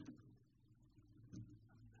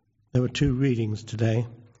There are two readings today.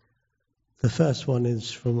 The first one is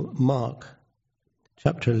from Mark,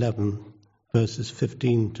 chapter 11, verses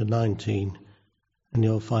 15 to 19, and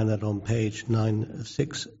you'll find that on page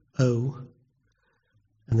 960. And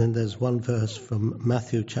then there's one verse from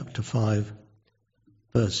Matthew, chapter 5,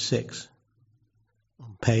 verse 6,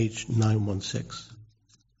 on page 916.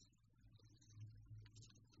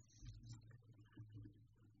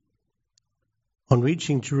 On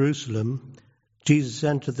reaching Jerusalem, Jesus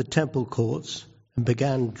entered the temple courts and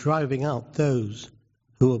began driving out those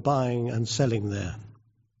who were buying and selling there.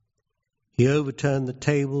 He overturned the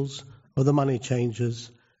tables of the money changers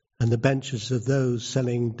and the benches of those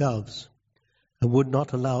selling doves, and would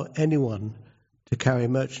not allow anyone to carry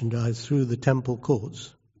merchandise through the temple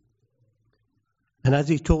courts. And as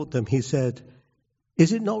he taught them, he said,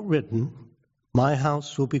 "Is it not written, 'My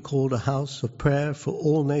house will be called a house of prayer for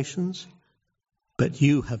all nations'? But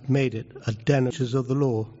you have made it a den of teachers of the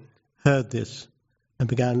law," heard this, and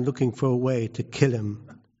began looking for a way to kill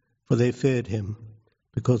him, for they feared him,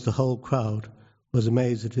 because the whole crowd was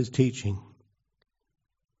amazed at his teaching.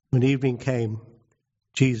 When evening came,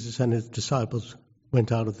 Jesus and his disciples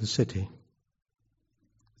went out of the city.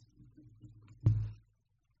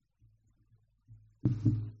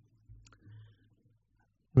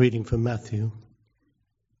 Reading from Matthew.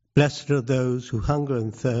 Blessed are those who hunger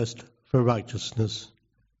and thirst for righteousness,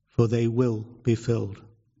 for they will be filled.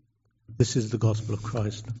 This is the gospel of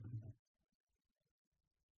Christ.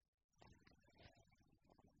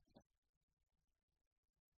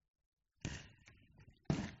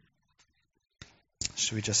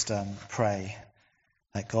 Should we just pray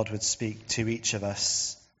that God would speak to each of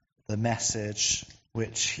us the message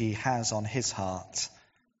which he has on his heart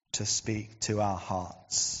to speak to our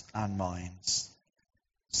hearts and minds,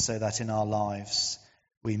 so that in our lives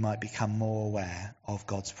we might become more aware of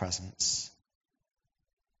God's presence.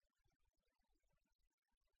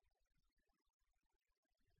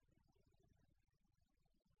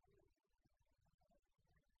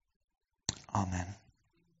 Amen.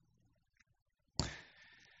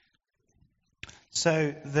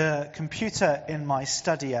 So the computer in my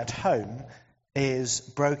study at home is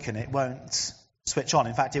broken. It won't switch on.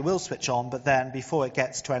 In fact, it will switch on, but then before it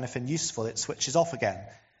gets to anything useful, it switches off again.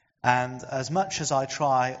 And as much as I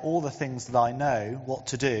try all the things that I know what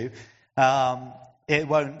to do, it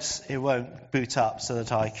won't boot up so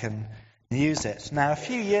that I can use it. Now, a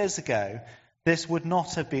few years ago, this would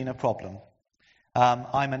not have been a problem.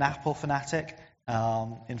 I'm an Apple fanatic.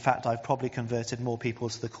 In fact, I've probably converted more people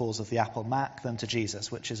to the cause of the Apple Mac than to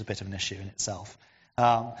Jesus, which is a bit of an issue in itself.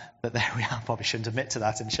 But there we are. Probably shouldn't admit to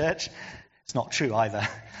that in church. It's not true either.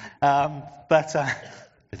 But a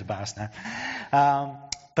bit embarrassed now.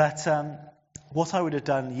 But what I would have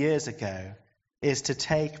done years ago is to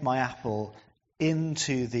take my Apple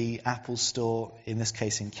into the Apple store, in this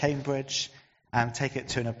case in Cambridge, and take it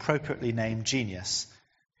to an appropriately named genius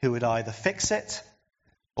who would either fix it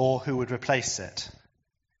or who would replace it.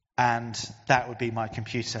 And that would be my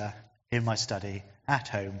computer in my study at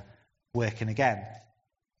home working again.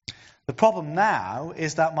 The problem now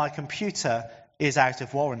is that my computer is out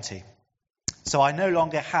of warranty. So I no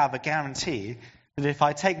longer have a guarantee that if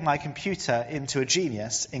I take my computer into a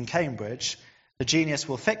genius in Cambridge, the genius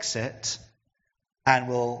will fix it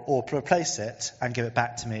or replace it and give it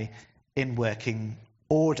back to me in working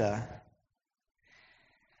order.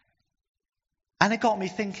 And it got me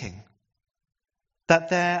thinking that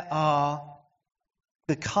there are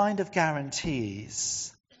the kind of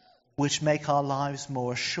guarantees which make our lives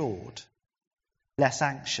more assured, less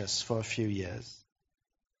anxious for a few years.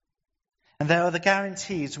 And there are the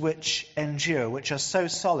guarantees which endure, which are so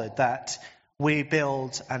solid that we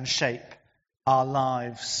build and shape our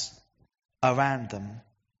lives around them.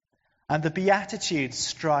 And the Beatitudes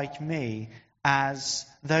strike me as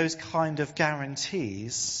those kind of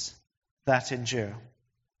guarantees that endure.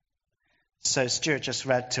 So Stuart just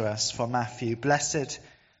read to us from Matthew, "Blessed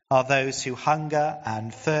are those who hunger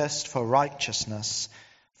and thirst for righteousness,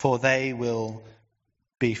 for they will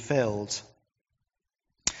be filled."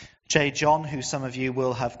 J. John, who some of you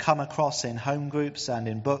will have come across in home groups and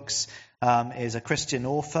in books, is a Christian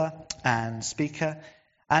author and speaker,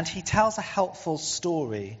 and he tells a helpful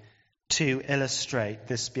story to illustrate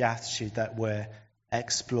this beatitude that we're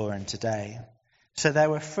exploring today. So there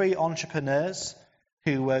were 3 entrepreneurs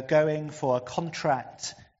who were going for a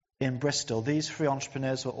contract in Bristol. These 3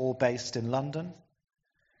 entrepreneurs were all based in London.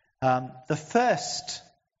 The first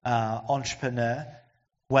entrepreneur,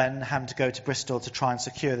 when having to go to Bristol to try and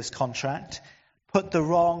secure this contract, put the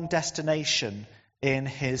wrong destination in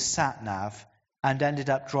his sat-nav and ended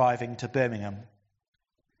up driving to Birmingham.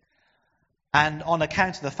 And on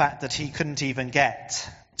account of the fact that he couldn't even get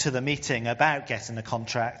to the meeting about getting the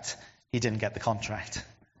contract, he didn't get the contract.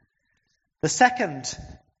 The second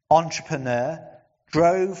entrepreneur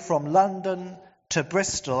drove from London to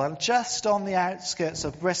Bristol, and just on the outskirts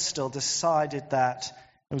of Bristol decided that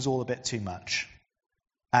it was all a bit too much.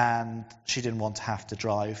 And she didn't want to have to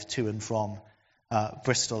drive to and from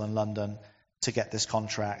Bristol and London to get this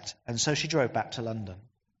contract. And so she drove back to London.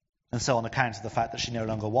 And so on account of the fact that she no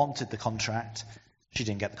longer wanted the contract, she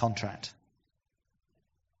didn't get the contract.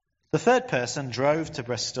 The third person drove to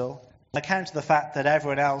Bristol on account of the fact that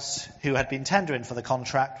everyone else who had been tendering for the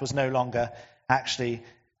contract was no longer actually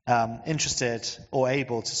interested or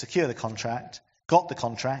able to secure the contract, got the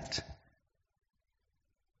contract,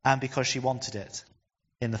 and because she wanted it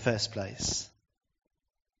in the first place.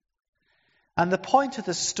 And the point of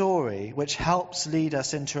the story, which helps lead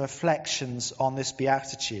us into reflections on this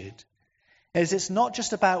beatitude, is it's not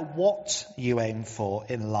just about what you aim for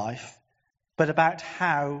in life, but about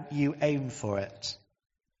how you aim for it.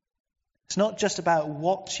 It's not just about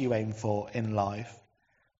what you aim for in life,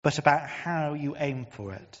 but about how you aim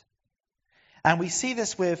for it. And we see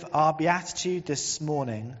this with our beatitude this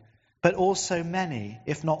morning, but also many,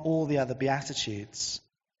 if not all, the other beatitudes.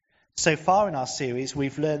 So far in our series,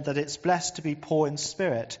 we've learned that it's blessed to be poor in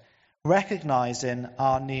spirit, recognizing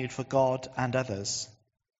our need for God and others.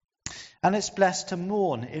 And it's blessed to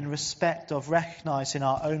mourn in respect of recognizing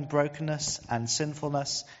our own brokenness and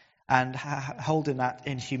sinfulness and holding that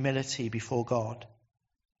in humility before God.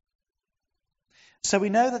 So we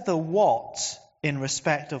know that the what in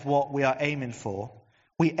respect of what we are aiming for,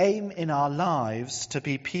 we aim in our lives to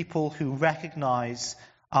be people who recognize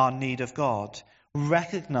our need of God,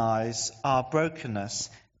 recognize our brokenness,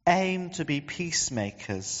 aim to be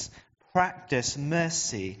peacemakers, practice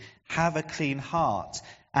mercy, have a clean heart,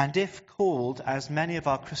 and if called, as many of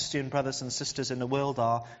our Christian brothers and sisters in the world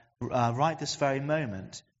are right this very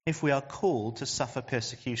moment, if we are called to suffer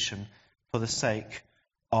persecution for the sake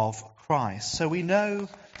of Christ. So we know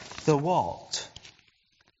the what.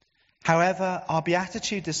 However, our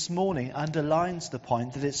beatitude this morning underlines the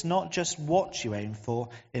point that it's not just what you aim for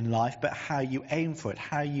in life, but how you aim for it,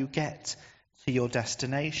 how you get to your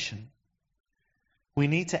destination. We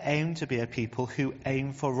need to aim to be a people who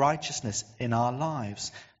aim for righteousness in our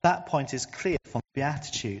lives. That point is clear from the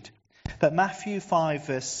beatitude. But Matthew 5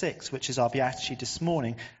 verse 6, which is our beatitude this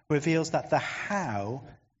morning, reveals that the how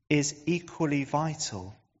is equally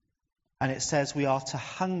vital. And it says we are to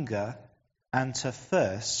hunger and to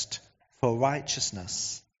thirst for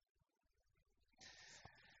righteousness.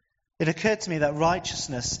 It occurred to me that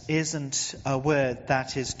righteousness isn't a word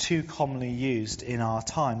that is too commonly used in our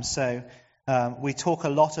time. So we talk a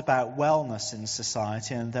lot about wellness in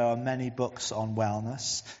society, and there are many books on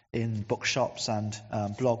wellness in bookshops and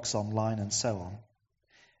blogs online and so on.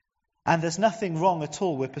 And there's nothing wrong at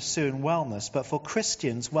all with pursuing wellness, but for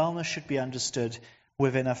Christians, wellness should be understood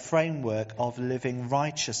within a framework of living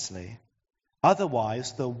righteously.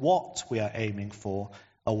 Otherwise, the what we are aiming for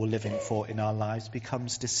or living for in our lives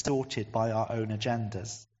becomes distorted by our own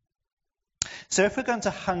agendas. So if we're going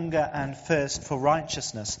to hunger and thirst for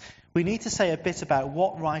righteousness, we need to say a bit about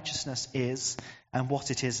what righteousness is and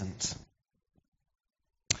what it isn't.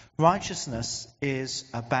 Righteousness is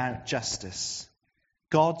about justice,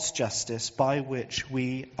 God's justice by which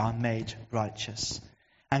we are made righteous,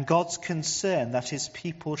 and God's concern that his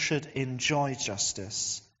people should enjoy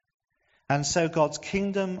justice. And so God's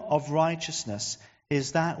kingdom of righteousness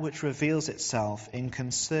is that which reveals itself in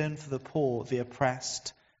concern for the poor, the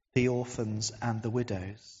oppressed, the orphans, and the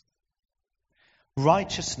widows.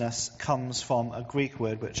 Righteousness comes from a Greek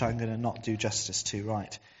word which I'm going to not do justice to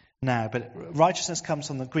right now, but righteousness comes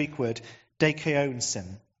from the Greek word dikaiosyn.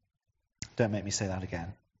 Don't make me say that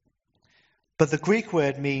again. But the Greek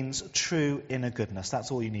word means true inner goodness.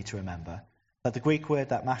 That's all you need to remember. That the Greek word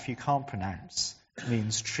that Matthew can't pronounce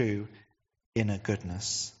means true inner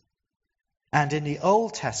goodness. And in the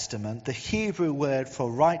Old Testament, the Hebrew word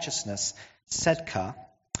for righteousness, tzedkah,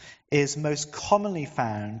 is most commonly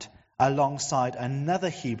found alongside another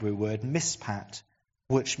Hebrew word, mishpat,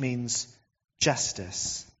 which means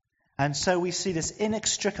justice. And so we see this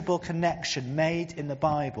inextricable connection made in the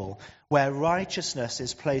Bible where righteousness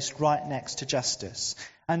is placed right next to justice.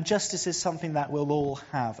 And justice is something that we'll all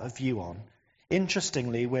have a view on.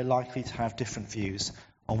 Interestingly, we're likely to have different views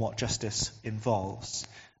on what justice involves.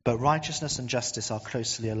 But righteousness and justice are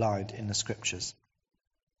closely aligned in the Scriptures.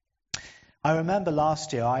 I remember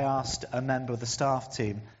last year I asked a member of the staff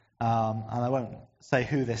team, and I won't say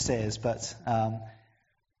who this is, but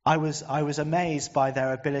I was amazed by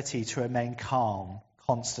their ability to remain calm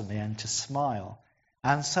constantly and to smile.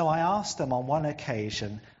 And so I asked them on one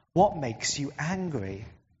occasion, what makes you angry?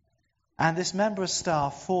 And this member of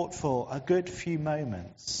staff thought for a good few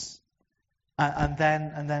moments and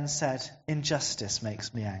then said, injustice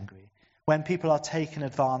makes me angry. When people are taken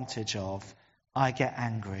advantage of, I get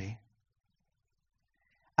angry.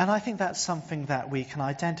 And I think that's something that we can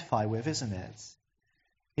identify with, isn't it?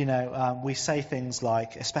 You know, we say things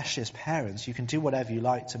like, especially as parents, you can do whatever you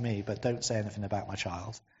like to me, but don't say anything about my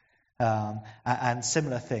child. And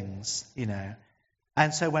similar things, you know.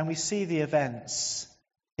 And so when we see the events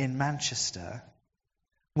in Manchester,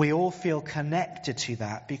 we all feel connected to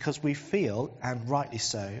that because we feel, and rightly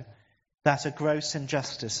so, that a gross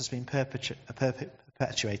injustice has been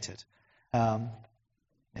perpetuated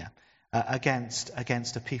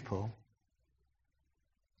against a people.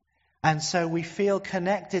 And so we feel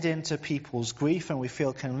connected into people's grief, and we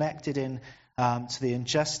feel connected in to the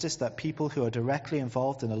injustice that people who are directly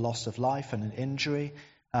involved in the loss of life and an injury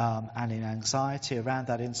and in anxiety around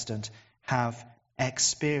that incident have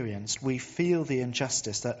experienced. We feel the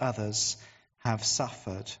injustice that others have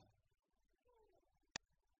suffered.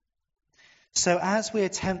 So as we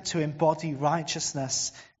attempt to embody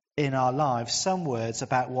righteousness in our lives, some words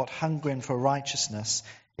about what hungering for righteousness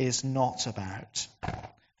is not about.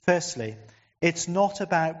 Firstly, it's not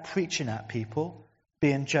about preaching at people,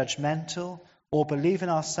 being judgmental, or believing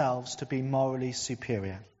ourselves to be morally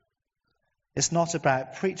superior. It's not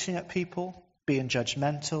about preaching at people, being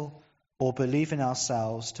judgmental, or believing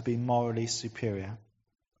ourselves to be morally superior.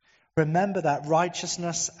 Remember that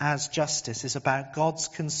righteousness as justice is about God's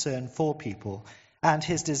concern for people and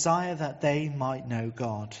his desire that they might know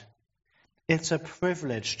God. It's a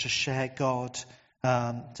privilege to share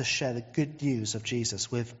to share the good news of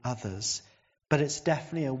Jesus with others, but it's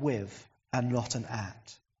definitely a with and not an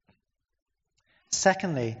at.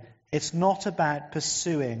 Secondly, it's not about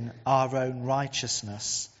pursuing our own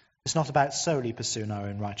righteousness. It's not about solely pursuing our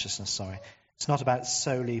own righteousness, It's not about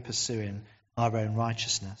solely pursuing our own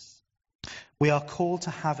righteousness. We are called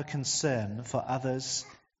to have a concern for others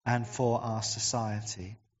and for our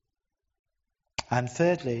society. And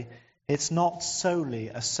thirdly, it's not solely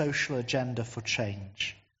a social agenda for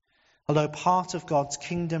change. Although part of God's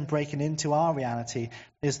kingdom breaking into our reality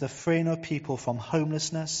is the freeing of people from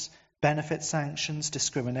homelessness, benefit sanctions,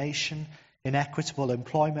 discrimination, inequitable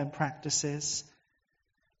employment practices,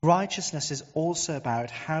 righteousness is also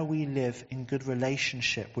about how we live in good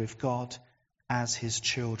relationship with God as his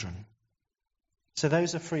children. So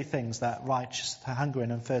those are three things that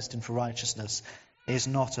hungering and thirsting for righteousness is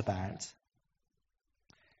not about.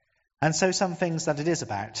 And so some things that it is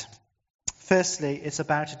about. Firstly, it's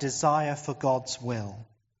about a desire for God's will.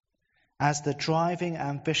 As the driving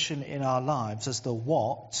ambition in our lives, as the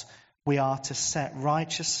what, we are to set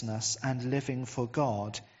righteousness and living for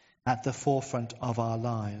God at the forefront of our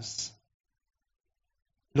lives.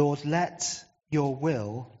 Lord, let your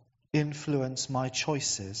will influence my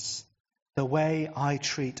choices, the way I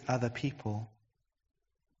treat other people.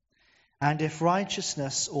 And if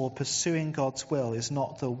righteousness or pursuing God's will is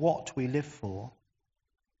not the what we live for,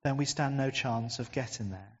 then we stand no chance of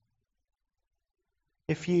getting there.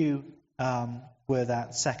 If you were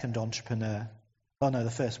that second entrepreneur,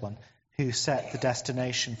 the first one, who set the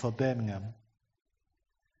destination for Birmingham,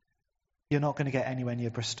 you're not going to get anywhere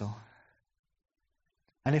near Bristol.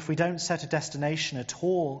 And if we don't set a destination at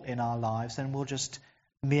all in our lives, then we'll just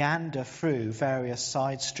meander through various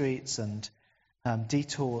side streets and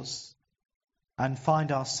detours and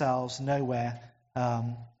find ourselves nowhere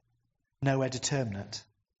determinate.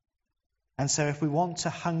 And so if we want to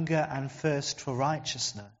hunger and thirst for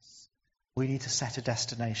righteousness, we need to set a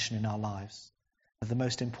destination in our lives. The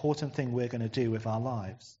most important thing we're going to do with our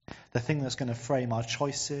lives, the thing that's going to frame our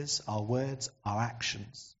choices, our words, our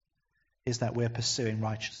actions, is that we're pursuing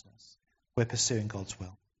righteousness. We're pursuing God's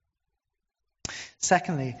will.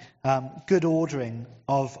 Secondly, good ordering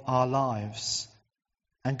of our lives.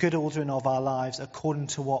 And good ordering of our lives according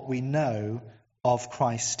to what we know of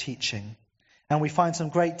Christ's teaching. And we find some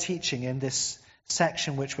great teaching in this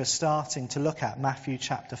section which we're starting to look at, Matthew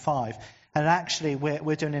chapter 5. And actually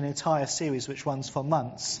we're doing an entire series which runs for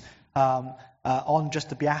months on just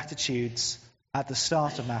the Beatitudes at the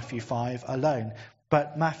start of Matthew 5 alone.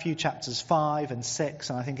 But Matthew chapters 5 and 6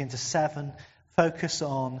 and I think into 7 focus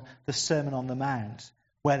on the Sermon on the Mount,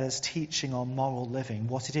 where there's teaching on moral living,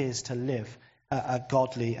 what it is to live a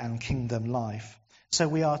godly and kingdom life. So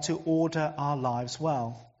we are to order our lives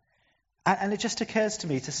well. And it just occurs to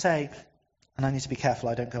me to say, and I need to be careful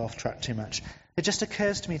I don't go off track too much, it just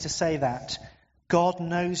occurs to me to say that God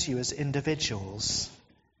knows you as individuals,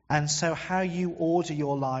 and so how you order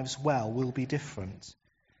your lives well will be different.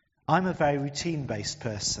 I'm a very routine-based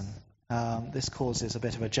person. This causes a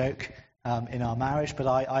bit of a joke in our marriage, but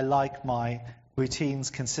I like my routines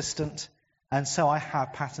consistent, and so I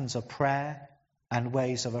have patterns of prayer and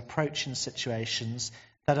ways of approaching situations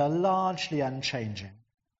that are largely unchanging.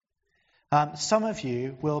 Some of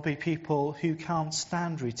you will be people who can't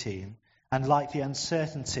stand routine and like the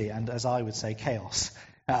uncertainty and, as I would say, chaos.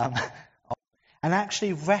 And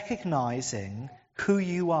actually recognizing who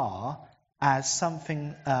you are as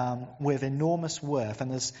something with enormous worth,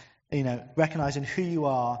 and as recognizing who you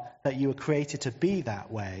are, that you were created to be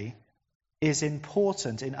that way, is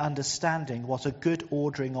important in understanding what a good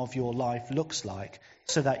ordering of your life looks like,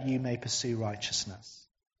 so that you may pursue righteousness.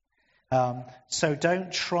 So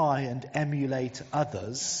don't try and emulate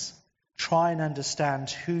others. Try and understand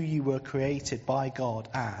who you were created by God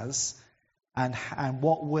as, and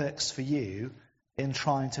what works for you in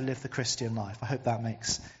trying to live the Christian life. I hope that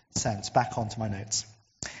makes sense. Back onto my notes.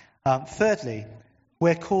 Thirdly,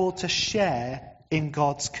 we're called to share in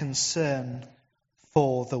God's concern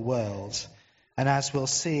for the world. And as we'll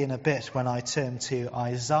see in a bit when I turn to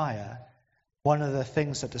Isaiah, one of the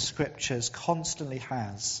things that the Scriptures constantly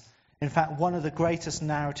has, in fact, one of the greatest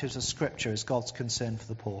narratives of Scripture is God's concern for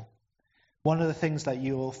the poor. One of the things that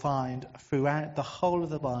you will find throughout the whole of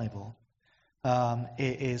the Bible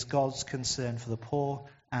is God's concern for the poor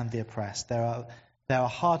and the oppressed. There are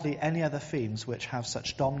hardly any other themes which have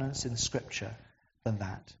such dominance in Scripture than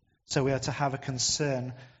that. So we are to have a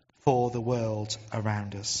concern for the world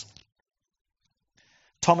around us.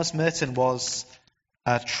 Thomas Merton was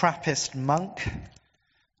a Trappist monk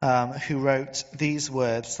who wrote these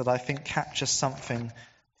words that I think capture something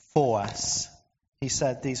for us. He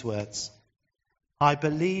said these words: "I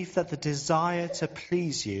believe that the desire to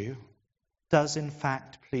please you does in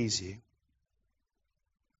fact please you.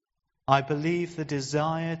 I believe the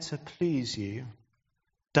desire to please you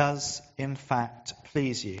does in fact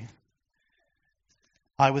please you."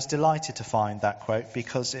 I was delighted to find that quote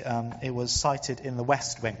because it was cited in The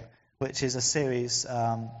West Wing, which is a series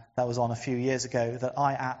that was on a few years ago that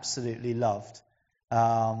I absolutely loved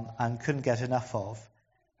and couldn't get enough of.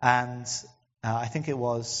 And I think it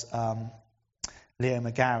was Leo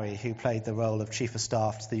McGarry who played the role of Chief of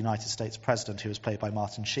Staff to the United States President, who was played by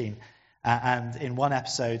Martin Sheen. And in one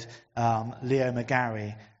episode, Leo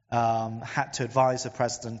McGarry had to advise the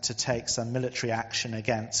President to take some military action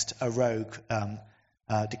against a rogue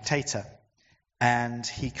dictator. And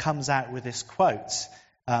he comes out with this quote,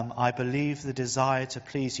 "I believe the desire to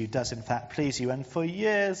please you does in fact please you." And for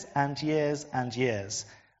years and years and years,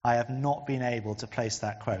 I have not been able to place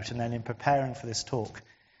that quote. And then in preparing for this talk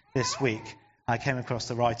this week, I came across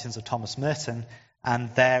the writings of Thomas Merton,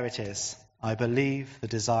 and there it is. I believe the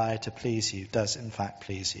desire to please you does in fact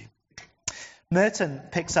please you. Merton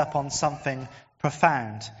picks up on something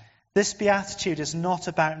profound. This beatitude is not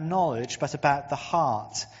about knowledge, but about the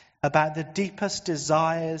heart, about the deepest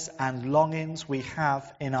desires and longings we have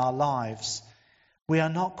in our lives. We are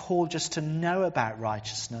not called just to know about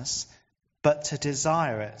righteousness, but to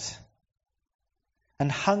desire it. And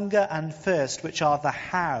hunger and thirst, which are the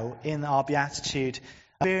how in our beatitude,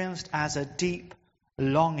 are experienced as a deep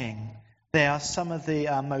longing. They are some of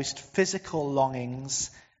the most physical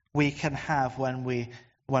longings we can have when we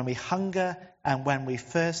hunger and when we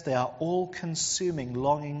thirst. They are all-consuming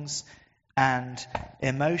longings and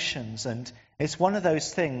emotions. And it's one of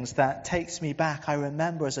those things that takes me back. I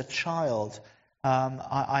remember as a child,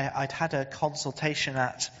 I'd had a consultation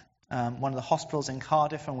at one of the hospitals in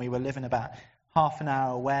Cardiff, and we were living about half an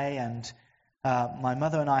hour away, and my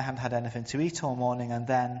mother and I hadn't had anything to eat all morning, and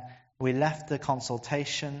then we left the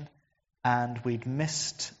consultation and we'd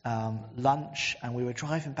missed lunch, and we were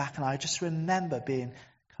driving back, and I just remember being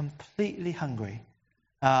completely hungry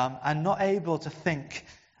and not able to think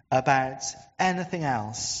about anything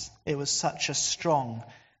else. It was such a strong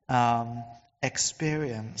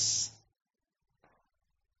experience.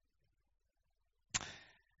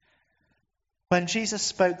 When Jesus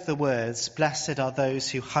spoke the words, "Blessed are those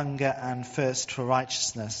who hunger and thirst for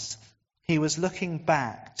righteousness," he was looking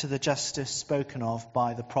back to the justice spoken of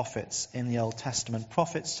by the prophets in the Old Testament,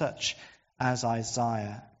 prophets such as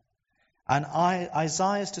Isaiah. And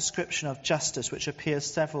Isaiah's description of justice, which appears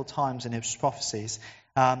several times in his prophecies,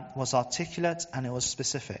 was articulate and it was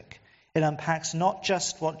specific. It unpacks not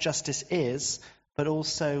just what justice is, but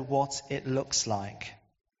also what it looks like.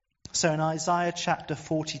 So in Isaiah chapter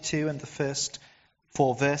 42 and the first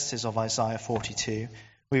 4 verses of Isaiah 42,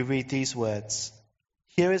 we read these words: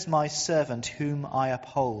 "Here is my servant whom I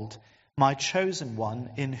uphold, my chosen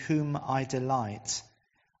one in whom I delight.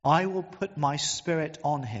 I will put my spirit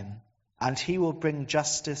on him, and he will bring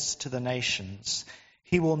justice to the nations.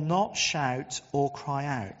 He will not shout or cry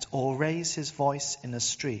out or raise his voice in the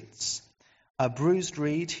streets. A bruised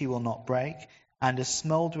reed he will not break, and a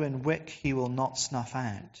smouldering wick he will not snuff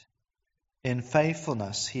out. In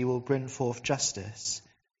faithfulness he will bring forth justice.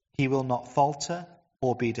 He will not falter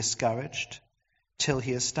or be discouraged till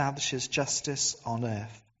he establishes justice on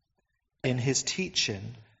earth. In his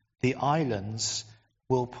teaching, the islands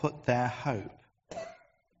will put their hope.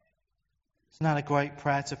 Isn't that a great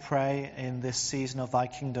prayer to pray in this season of Thy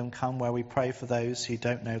Kingdom Come, where we pray for those who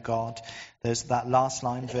don't know God? There's that last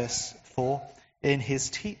line, verse 4. In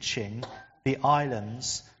his teaching, the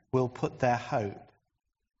islands will put their hope.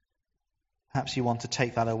 Perhaps you want to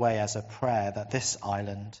take that away as a prayer, that this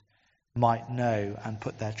island might know and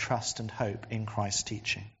put their trust and hope in Christ's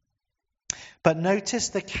teaching. But notice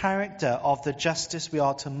the character of the justice we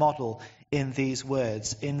are to model in these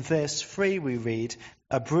words. In verse 3 we read,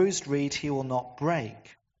 a bruised reed he will not break.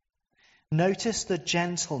 Notice the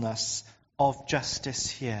gentleness of justice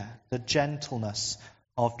here. The gentleness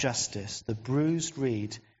of justice. The bruised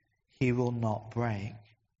reed he will not break.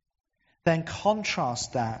 Then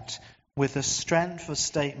contrast that with the strength of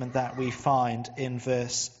statement that we find in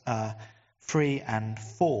verse 3 and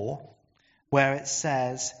 4, where it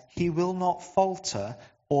says, he will not falter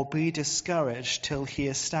or be discouraged till he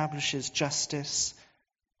establishes justice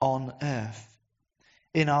on earth.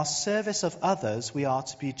 In our service of others, we are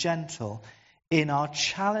to be gentle. In our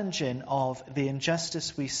challenging of the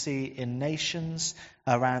injustice we see in nations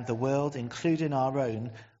around the world, including our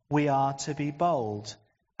own, we are to be bold.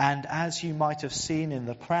 And as you might have seen in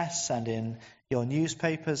the press and in your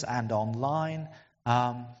newspapers and online,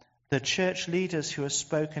 the church leaders who have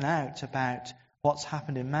spoken out about what's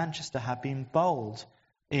happened in Manchester have been bold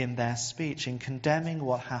in their speech, in condemning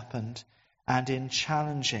what happened and in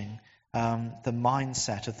challenging the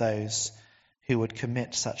mindset of those who would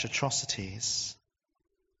commit such atrocities.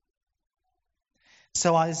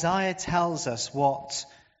 So Isaiah tells us what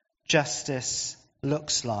justice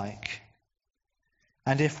looks like.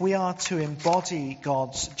 And if we are to embody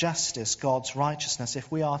God's justice, God's righteousness,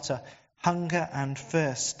 if we are to hunger and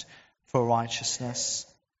thirst for righteousness,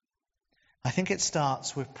 I think it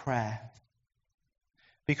starts with prayer.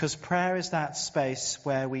 Because prayer is that space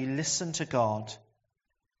where we listen to God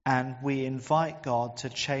and we invite God to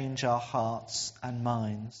change our hearts and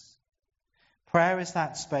minds. Prayer is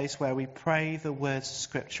that space where we pray the words of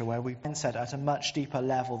Scripture, where we mindset at a much deeper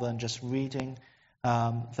level than just reading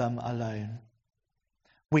them alone.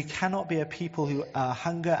 We cannot be a people who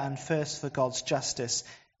hunger and thirst for God's justice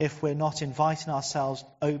if we're not inviting ourselves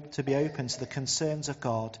to be open to the concerns of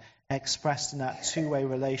God expressed in that two-way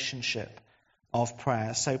relationship of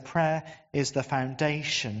prayer. So prayer is the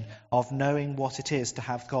foundation of knowing what it is to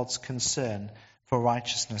have God's concern for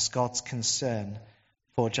righteousness, God's concern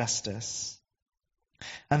for justice.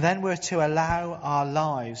 And then we're to allow our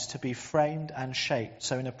lives to be framed and shaped.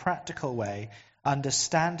 So in a practical way,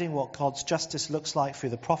 understanding what God's justice looks like through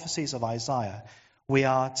the prophecies of Isaiah, we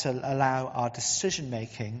are to allow our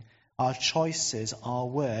decision-making, our choices, our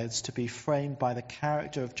words to be framed by the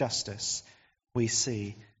character of justice we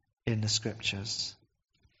see in the Scriptures.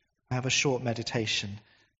 I have a short meditation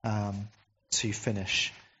to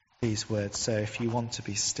finish these words, so if you want to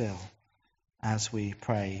be still as we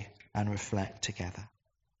pray and reflect together.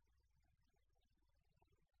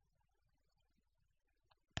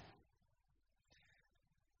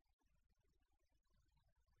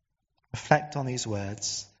 Reflect on these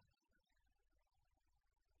words.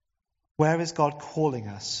 Where is God calling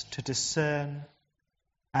us to discern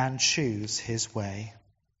and choose his way?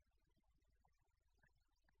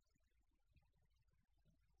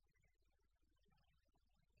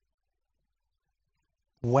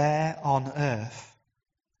 Where on earth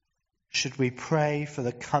should we pray for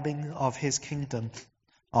the coming of his kingdom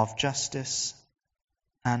of justice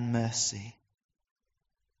and mercy?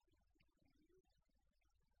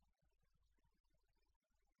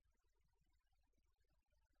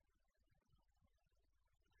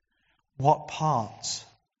 What part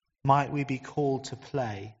might we be called to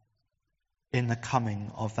play in the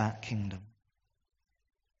coming of that kingdom?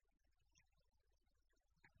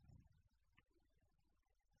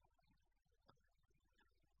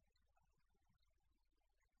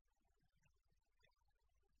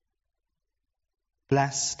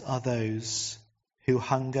 Blessed are those who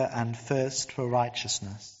hunger and thirst for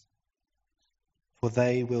righteousness, for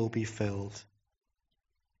they will be filled.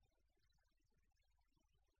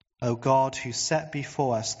 O God, who set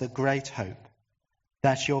before us the great hope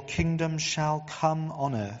that your kingdom shall come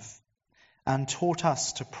on earth, and taught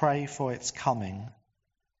us to pray for its coming,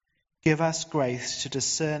 give us grace to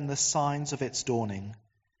discern the signs of its dawning,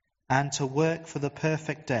 and to work for the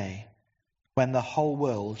perfect day when the whole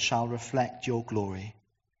world shall reflect your glory.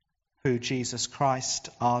 Through Jesus Christ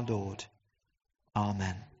our Lord.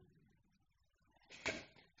 Amen.